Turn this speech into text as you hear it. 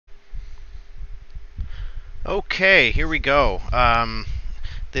Okay, here we go.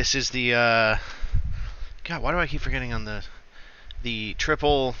 This is the God. Why do I keep forgetting on the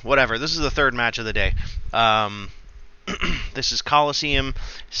triple whatever? This is the third match of the day. This is Colosseum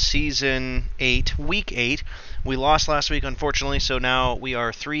Season 8, Week 8. We lost last week, unfortunately, so now we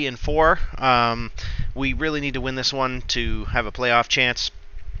are 3-4. We really need to win this one to have a playoff chance.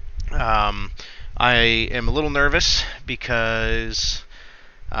 I am a little nervous because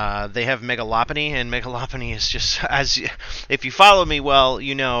they have Megalopony, and Megalopony is just if you follow me well,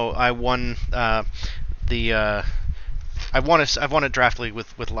 you know I won I've won a draft league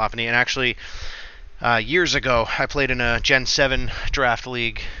with Lopany, and actually years ago I played in a Gen 7 draft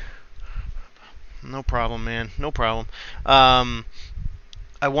league. No problem, man. No problem. I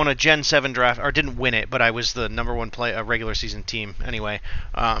won a Gen 7 draft, or didn't win it, but I was the #1 regular season team anyway.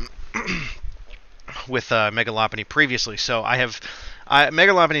 With Megalopony previously, so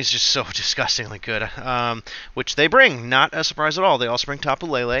Megalopony is just so disgustingly good, which they bring. Not a surprise at all. They also bring Tapu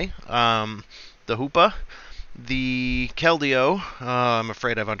Lele, the Hoopa, the Keldeo. I'm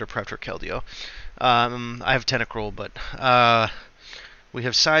afraid I've underprepped for Keldeo. I have Tentacruel, but we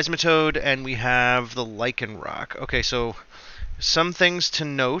have Seismitoad, and we have the Lycanroc. Okay, so some things to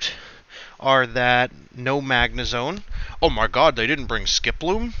note are that no Magnezone. Oh my god, they didn't bring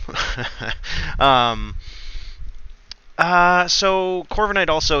Skiploom? So Corviknight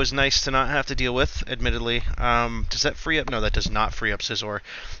also is nice to not have to deal with, admittedly. Does that free up? No, that does not free up Scizor.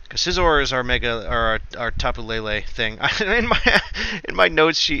 Because Scizor is our Tapu Lele thing. in my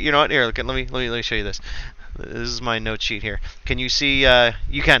notes sheet, you know what? Here, look, let me show you this. This is my note sheet here. Can you see?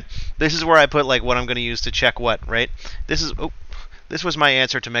 You can. This is where I put like what I'm going to use to check what, right? This was my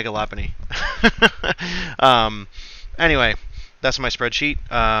answer to Megalopony. Anyway, that's my spreadsheet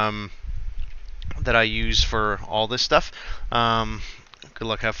that I use for all this stuff. Good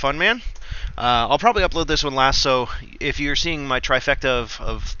luck, have fun, man. I'll probably upload this one last, so if you're seeing my trifecta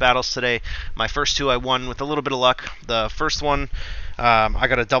of battles today, my first two I won with a little bit of luck. The first one, I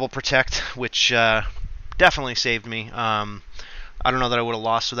got a double protect, which definitely saved me. I don't know that I would have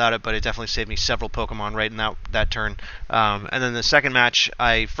lost without it, but it definitely saved me several Pokemon right in that turn. And then the second match,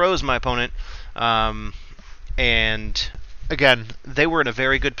 I froze my opponent, and again, they were in a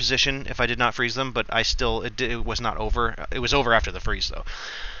very good position if I did not freeze them, but it was not over. It was over after the freeze, though.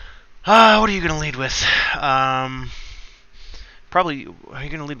 What are you going to lead with? Probably, are you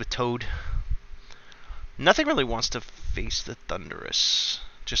going to lead with Toad? Nothing really wants to face the Thundurus,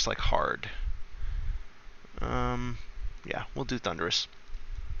 just like hard. Yeah, we'll do Thundurus.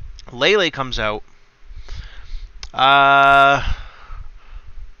 Lele comes out.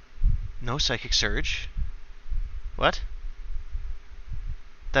 No Psychic Surge. What?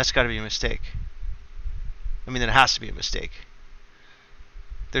 That's got to be a mistake. I mean, it has to be a mistake.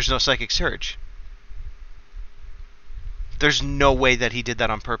 There's no Psychic Surge. There's no way that he did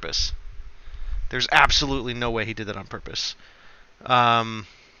that on purpose. There's absolutely no way he did that on purpose.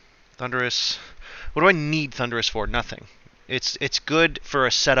 Thundurus. What do I need Thundurus for? Nothing. It's good for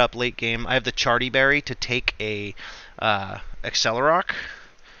a setup late game. I have the Chardyberry to take a Accelerock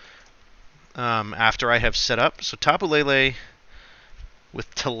after I have set up. So Tapu Lele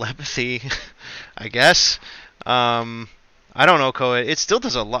with Telepathy, I guess. I don't know, Koa. It still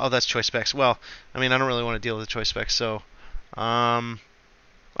does a lot. Oh, that's Choice Specs. Well, I mean, I don't really want to deal with the Choice Specs, so I'm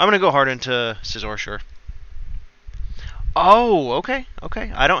going to go hard into Scizor, sure. Oh, okay.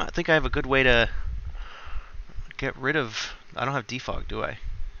 I don't think I have a good way to get rid of... I don't have Defog, do I?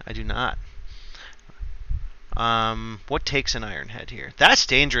 I do not. What takes an Iron Head here? That's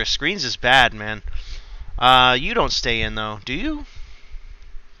dangerous. Screens is bad, man. You don't stay in, though. Do you?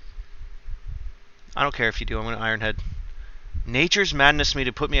 I don't care if you do. I'm going to Iron Head. Nature's Madness me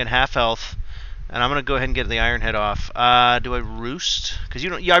to put me at half health, and I'm going to go ahead and get the Iron Head off. Do I Roost? Because you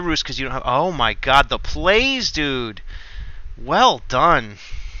don't... Yeah, I Roost because you don't have... Oh, my God. The plays, dude. Well done.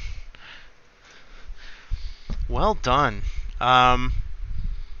 Well done.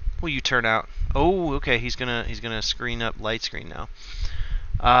 Will you turn out? Oh, okay. He's gonna screen up light screen now.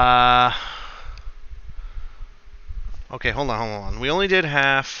 Okay, hold on. We only did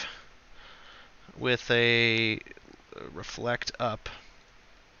half with a reflect up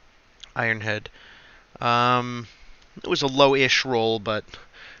Iron Head. It was a low-ish roll, but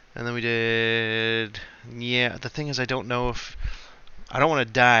and then we did. Yeah, the thing is, I don't know if I don't want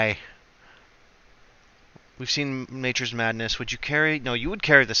to die. We've seen Nature's Madness. Would you carry... No, you would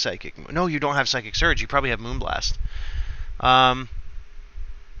carry the Psychic... No, you don't have Psychic Surge. You probably have Moonblast.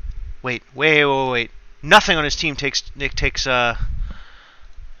 Wait. Nothing on his team takes the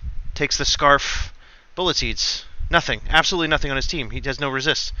Scarf Bullet Seeds. Nothing. Absolutely nothing on his team. He has no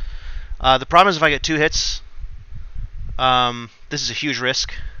resist. The problem is if I get 2 hits, This is a huge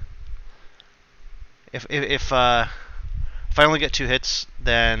risk. If I only get 2 hits,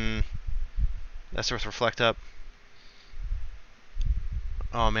 then that's worth reflect up.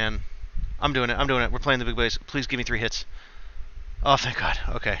 Oh man, I'm doing it. I'm doing it. We're playing the big base. Please give me 3 hits. Oh, thank God.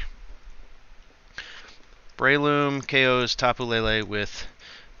 Okay. Breloom KOs Tapu Lele with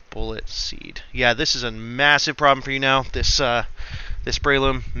Bullet Seed. Yeah, this is a massive problem for you now. This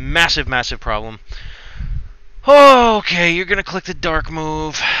Breloom, massive problem. Okay, you're gonna click the Dark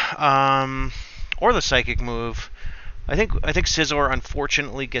move, or the Psychic move. I think Scizor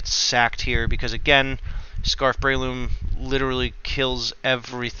unfortunately gets sacked here because again, Scarf Breloom literally kills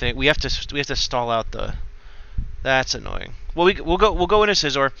everything. We have to stall out the. That's annoying. Well, we'll go into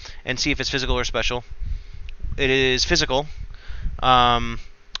Scizor and see if it's physical or special. It is physical. I'm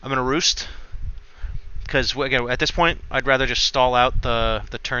gonna Roost because again at this point I'd rather just stall out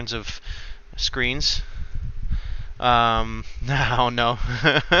the turns of screens. Oh no,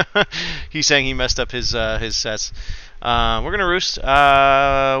 he's saying he messed up his sets. We're gonna Roost. What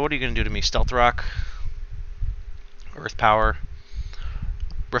are you gonna do to me? Stealth Rock, Earth Power.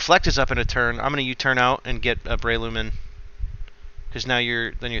 Reflect is up in a turn. I'm gonna U-turn out and get a Breloom in. Because now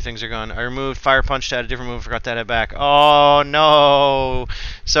your things are gone. I removed Fire Punch to add a different move. Forgot to add it back. Oh no!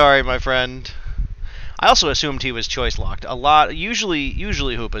 Sorry, my friend. I also assumed he was choice locked. A lot. Usually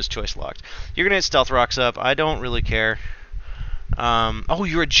Hoopa's choice locked. You're gonna hit Stealth Rocks up. I don't really care. Oh,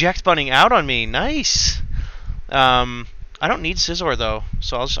 you're eject bunning out on me. Nice. I don't need Scizor though,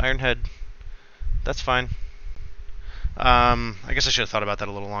 so I'll just Iron Head. That's fine. I guess I should have thought about that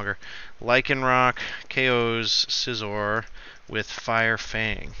a little longer. Lycanroc KOs Scizor with Fire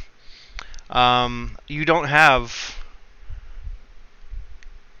Fang. You don't have.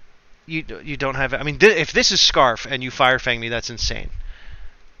 You don't have. I mean, if this is Scarf and you Fire Fang me, that's insane.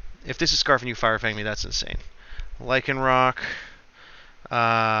 If this is Scarf and you Fire Fang me, that's insane. Lycanroc.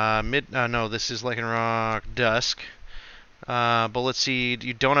 No, this is Lycanroc Dusk. Bullet Seed.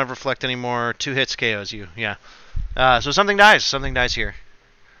 You don't have Reflect anymore. 2 hits KOs you. Yeah. So something dies. Something dies here.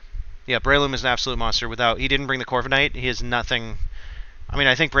 Yeah, Breloom is an absolute monster. He didn't bring the Corviknight. He has nothing. I mean,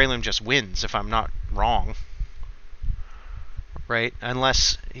 I think Breloom just wins if I'm not wrong. Right?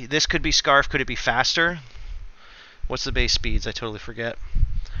 Unless this could be Scarf. Could it be faster? What's the base speeds? I totally forget.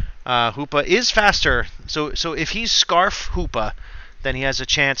 Hoopa is faster. So if he's Scarf Hoopa, then he has a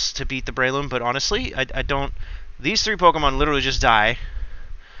chance to beat the Breloom. But honestly, I don't. These 3 Pokemon literally just die.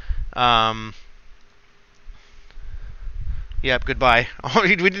 Yep, goodbye. Oh,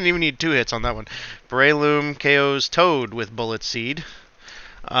 we didn't even need 2 hits on that one. Breloom KOs Toad with Bullet Seed.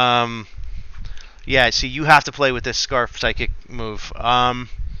 Yeah, see, you have to play with this Scarf Psychic move. I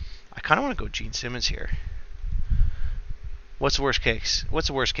kind of want to go Gene Simmons here. What's the worst case? What's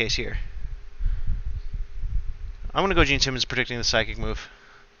the worst case here? I'm going to go Gene Simmons predicting the Psychic move.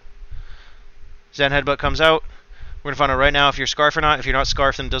 Zen Headbutt comes out. We're going to find out right now if you're Scarf or not. If you're not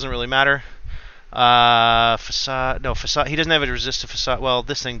Scarf, then it doesn't really matter. Facade. No, Facade. He doesn't have a resist to Facade. Well,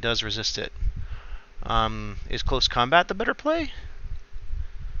 this thing does resist it. Is Close Combat the better play?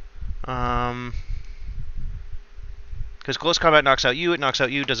 Because Close Combat knocks out you, it knocks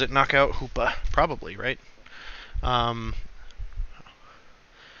out you. Does it knock out Hoopa? Probably, right?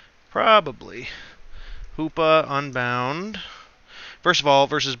 Probably. Hoopa Unbound. First of all,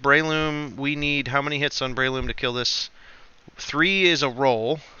 versus Breloom, we need how many hits on Breloom to kill this? 3 is a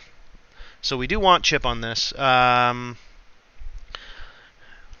roll. So we do want Chip on this. Let's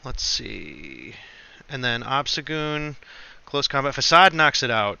see. And then Obstagoon, Close Combat. Facade knocks it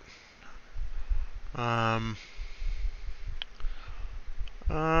out.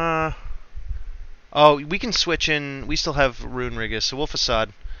 Oh, we can switch in. We still have Rune Rigus, so we'll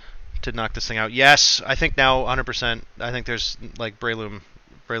Facade to knock this thing out. Yes, I think now 100%. I think there's like Breloom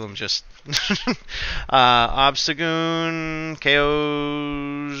just Obstagoon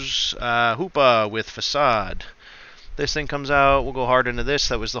KOs Hoopa with Facade. This thing comes out. We'll go hard into this.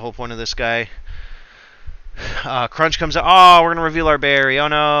 That was the whole point of this guy. Crunch comes out. Oh, we're gonna reveal our berry. Oh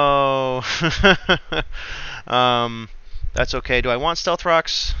no. That's okay. Do I want Stealth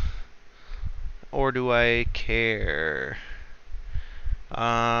Rocks? Or do I care?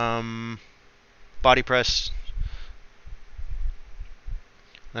 Body Press.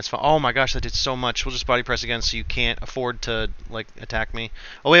 That's fine. Oh my gosh, that did so much. We'll just Body Press again so you can't afford to, like, attack me.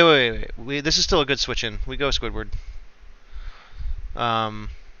 Oh, wait. This is still a good switch in. We go Squidward.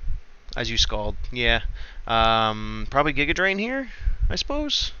 As you Scald. Yeah. Probably Giga Drain here, I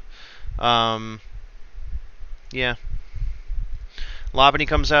suppose. Yeah. Lopunny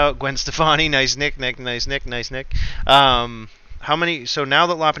comes out. Gwen Stefani. Nice Nick. Nice Nick. How many... So now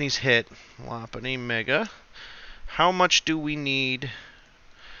that Lopunny's hit... Lopunny Mega... How much do we need?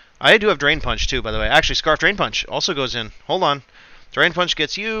 I do have Drain Punch, too, by the way. Actually, Scarf Drain Punch also goes in. Hold on. Drain Punch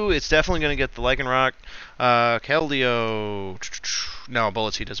gets you. It's definitely going to get the Lycanroc. Keldeo. No,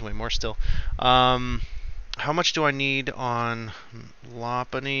 Bullet Seed does way more still. How much do I need on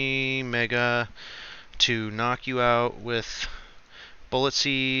Lopunny Mega to knock you out with Bullet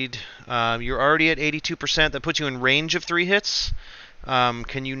Seed? You're already at 82%. That puts you in range of 3 hits.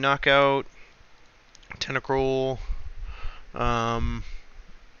 Can you knock out Tentacruel?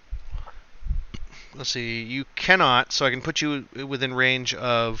 Let's see. You cannot, so I can put you within range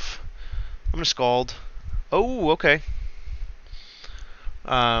of... I'm going to Scald. Oh, okay.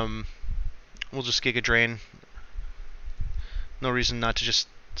 We'll just Giga Drain. No reason not to just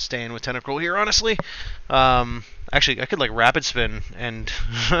stay in with Tentacruel here, honestly. Actually, I could, like, Rapid Spin, and...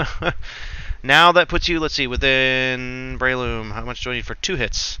 Now that puts you, let's see, within Breloom. How much do I need for 2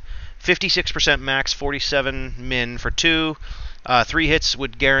 hits? 56% max, 47 min for 2. 3 hits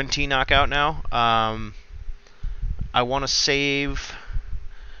would guarantee knockout now. I want to save...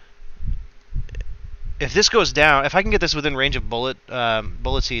 If this goes down, if I can get this within range of Bullet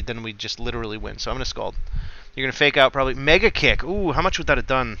Seed, then we just literally win. So I'm going to Scald. You're going to fake out probably Mega Kick. Ooh, how much would that have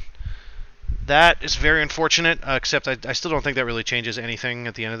done? That is very unfortunate, except I still don't think that really changes anything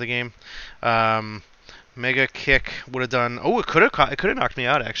at the end of the game. Mega Kick would have done... Oh, it could have knocked me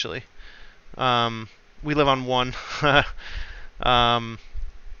out, actually. We live on 1. Actually,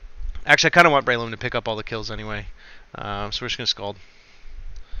 I kind of want Breloom to pick up all the kills anyway. So we're just going to Scald.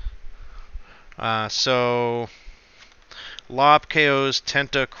 So... Lop KOs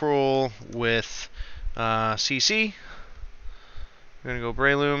Tentacruel with CC. We're going to go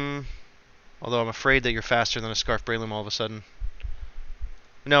Breloom. Although I'm afraid that you're faster than a Scarf Breloom all of a sudden.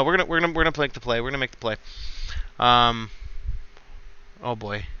 No, we're gonna make the play. We're gonna make the play. Oh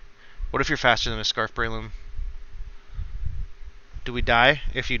boy, what if you're faster than a Scarf Breloom? Do we die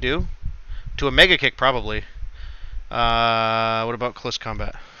if you do? To a Mega Kick probably. What about close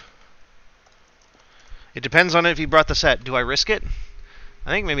combat? It depends on if you brought the set. Do I risk it? I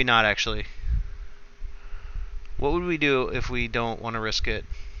think maybe not actually. What would we do if we don't want to risk it?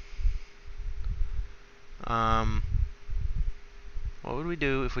 What would we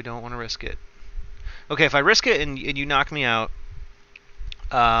do if we don't want to risk it? Okay, if I risk it and you knock me out,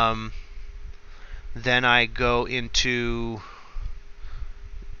 then I go into...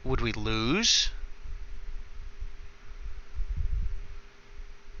 Would we lose?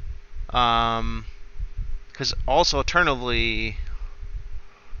 Because also, alternatively...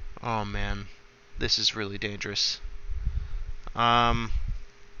 Oh man, this is really dangerous.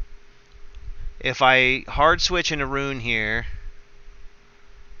 If I hard switch into Rune here,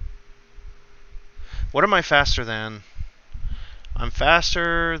 what am I faster than? I'm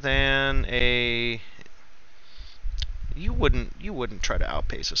faster than a... You wouldn't try to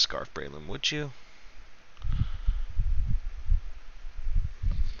outpace a Scarf Breloom, would you?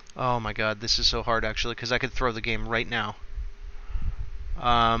 Oh my god, this is so hard actually, because I could throw the game right now.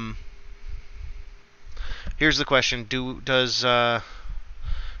 Here's the question: does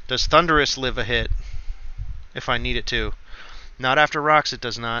Thundurus live a hit if I need it to? Not after rocks, it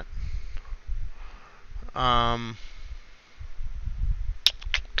does not.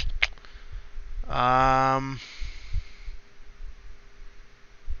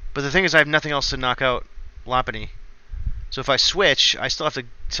 But the thing is, I have nothing else to knock out Lopunny. So if I switch, I still have to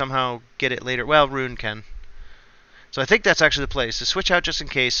somehow get it later. Well, Rune can. So I think that's actually the play. So switch out just in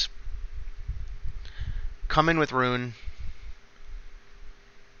case. Come in with Rune.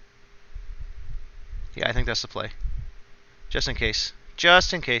 Yeah, I think that's the play. Just in case.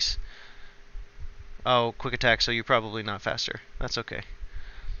 Just in case. Oh, quick attack, so you're probably not faster. That's okay.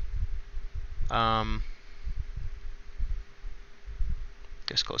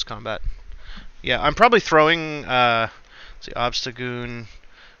 Guess close combat. Yeah, I'm probably throwing, let's see, Obstagoon,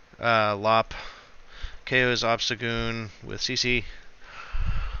 Lop, KO's Obstagoon with CC.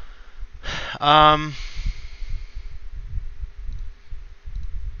 Because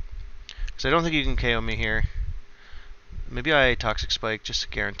I don't think you can KO me here. Maybe I Toxic Spike just to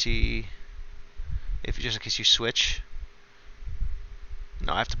guarantee, just in case you switch.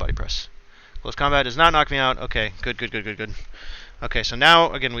 No, I have to Body Press. Close combat does not knock me out. Okay, good. Okay, so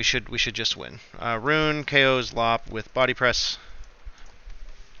now again we should just win. Rune KO's Lop with Body Press.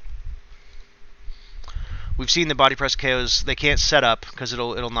 We've seen the Body Press KOs. They can't set up because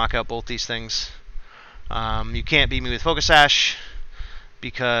it'll knock out both these things. You can't beat me with Focus Sash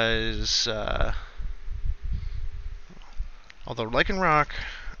because although Lycanroc,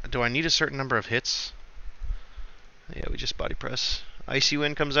 do I need a certain number of hits? Yeah, we just Body Press. Icy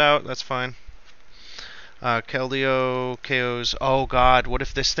Wind comes out. That's fine. Keldeo KOs. Oh God, what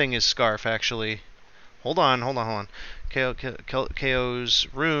if this thing is Scarf actually? Hold on. KOs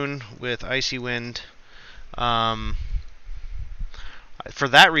Rune with Icy Wind. For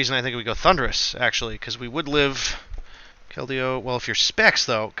that reason, I think we go Thunderous actually, because we would live. Keldeo. Well, if you're Specs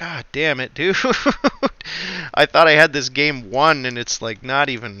though, God damn it, dude. I thought I had this game won, and it's like not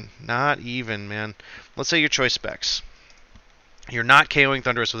even, man. Let's say your choice Specs. You're not KOing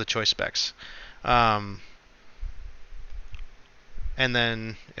Thunderous with a choice Specs. And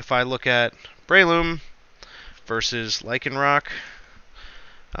then if I look at Breloom versus Lycanroc,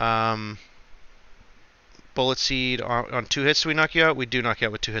 Bullet Seed on 2 hits, do we knock you out? We do knock you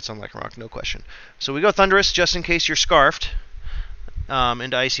out with 2 hits on Lycanroc, no question. So we go Thunderous just in case you're Scarfed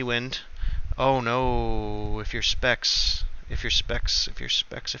into Icy Wind. Oh no, if you're Specs, we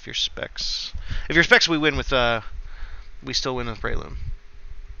win with, we still win with Breloom.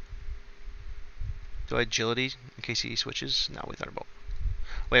 Do I Agility in case he switches? No, we Thunderbolt.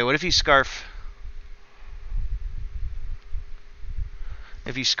 Wait, what if you Scarf?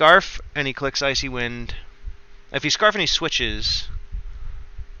 If you Scarf and he clicks Icy Wind, if you Scarf and he switches,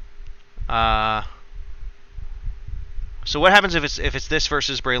 so what happens if it's this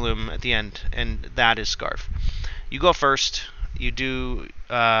versus Breloom at the end, and that is Scarf? You go first. You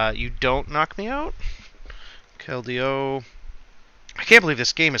don't knock me out. Keldeo. I can't believe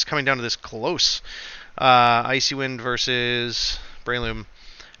this game is coming down to this close. Icy Wind versus Breloom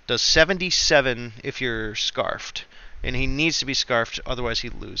does 77 if you're Scarfed, and he needs to be Scarfed, otherwise he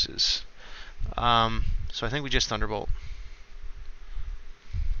loses. So I think we just Thunderbolt.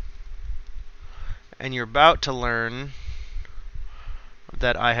 And you're about to learn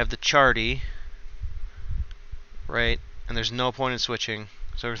that I have the Chardy, right? And there's no point in switching.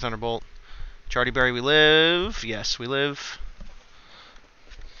 So we're Thunderbolt. Chardy Berry, we live. Yes, we live.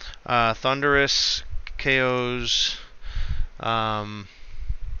 Thunderous KOs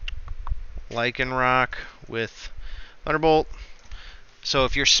Lycanroc with Thunderbolt. So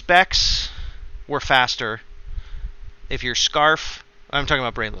if your Specs were faster, if your Scarf, I'm talking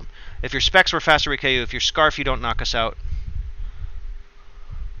about Breloom. If your Specs were faster, we KO you. If your Scarf, you don't knock us out.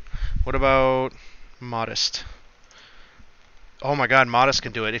 What about Modest? Oh my God, Modest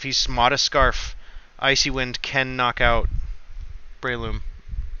can do it. If he's Modest Scarf, Icy Wind can knock out Breloom.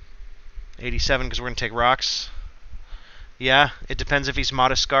 87 because we're going to take rocks. Yeah, it depends if he's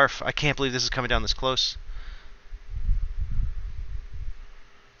Modest Scarf. I can't believe this is coming down this close.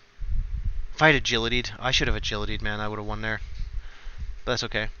 If I had Agilitied, I should have Agilitied, man. I would have won there. But that's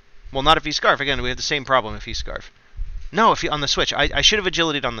okay. Well, not if he's Scarf. Again, we have the same problem if he's Scarf. No, if he, on the switch. I should have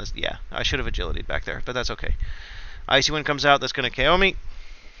Agilitied on this. Yeah, I should have Agilitied back there, but that's okay. Icy Wind comes out. That's going to KO me.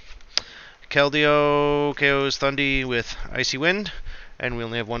 Keldeo KOs Thundy with Icy Wind. And we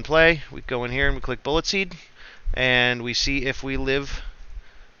only have one play. We go in here and we click Bullet Seed. And we see if we live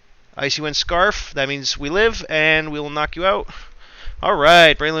Icy Wind Scarf. That means we live, and we'll knock you out.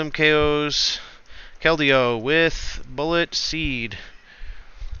 Alright, Breloom KOs Keldeo with Bullet Seed.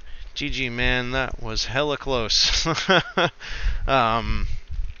 GG, man, that was hella close. Oh,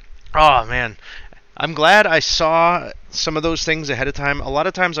 man. I'm glad I saw some of those things ahead of time. A lot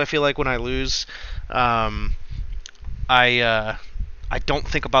of times I feel like when I lose, I don't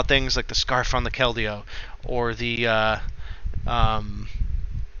think about things like the Scarf on the Keldeo, or the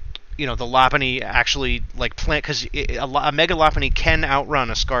the Lopunny actually like plant, because a Mega Lopunny can outrun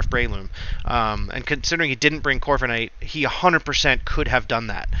a Scarf Breloom, and considering he didn't bring Corviknight, he 100% could have done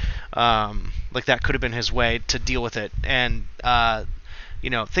that. Like that could have been his way to deal with it, and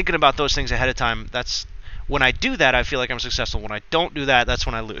thinking about those things ahead of time, that's when I do that, I feel like I'm successful. When I don't do that, that's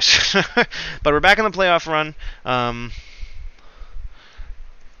when I lose. But we're back in the playoff run.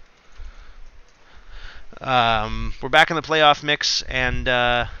 We're back in the playoff mix, and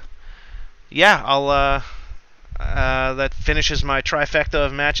yeah, I'll that finishes my trifecta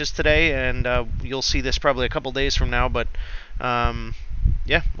of matches today, and you'll see this probably a couple days from now. But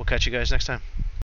yeah, we'll catch you guys next time.